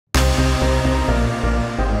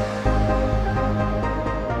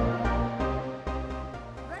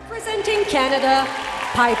Canada,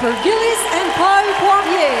 Piper Gilles and Paul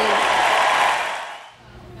Poirier.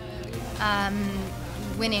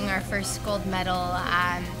 Winning our first gold medal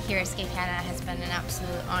here at Skate Canada has been an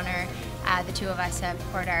absolute honor. The two of us have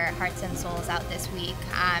poured our hearts and souls out this week,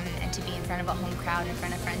 and to be in front of a home crowd, in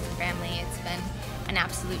front of friends and family, it's been an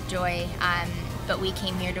absolute joy. But we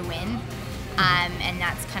came here to win, and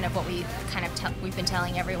that's kind of what we've been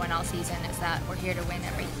telling everyone all season, is that we're here to win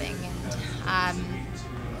everything. And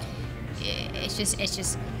it's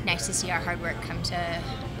just nice to see our hard work come to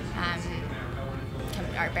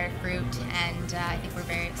bear fruit, and I think we're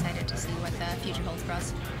very excited to see what the future holds for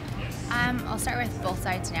us. I'll start with both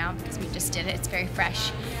sides now because we just did it. It's very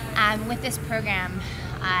fresh. With this program,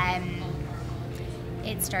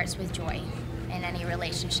 it starts with joy. In any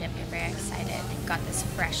relationship, you're very excited. You've got this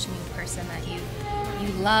fresh new person that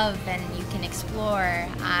you love and you can explore.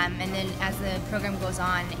 And then as the program goes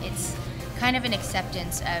on, it's kind of an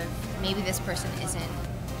acceptance of maybe this person isn't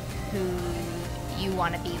who you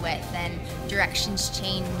want to be with, and directions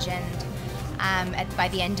change, and by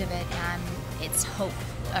the end of it, it's hope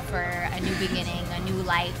for a new beginning, a new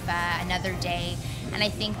life, another day. And I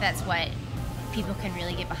think that's what people can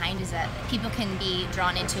really get behind, is that people can be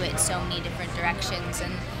drawn into it in so many different directions.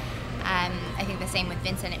 And I think the same with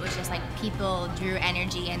Vincent. It was just like people drew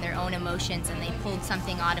energy and their own emotions, and they pulled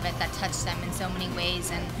something out of it that touched them in so many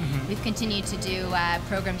ways. And we've continued to do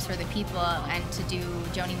programs for the people, and to do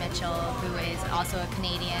Joni Mitchell, who is also a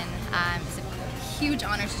Canadian. It's a huge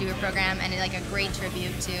honor to do a program, and like a great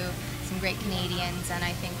tribute to some great Canadians. And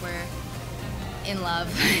I think we're in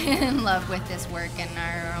love with this work and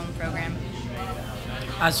our own program.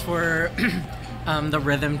 As for the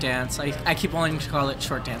rhythm dance, I keep wanting to call it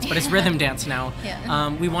short dance, but it's rhythm dance now. Yeah.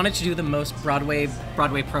 We wanted to do the most Broadway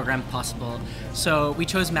program possible. So we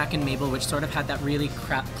chose Mac and Mabel, which sort of had that really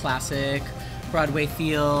classic Broadway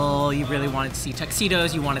feel. You really wanted to see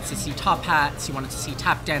tuxedos, you wanted to see top hats, you wanted to see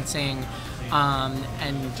tap dancing,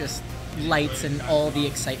 and just lights and all the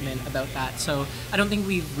excitement about that. So I don't think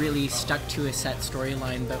we've really stuck to a set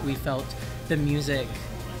storyline, but we felt the music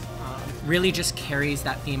really just carries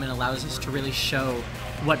that theme and allows us to really show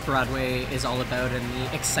what Broadway is all about, and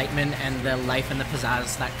the excitement and the life and the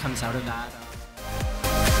pizzazz that comes out of that.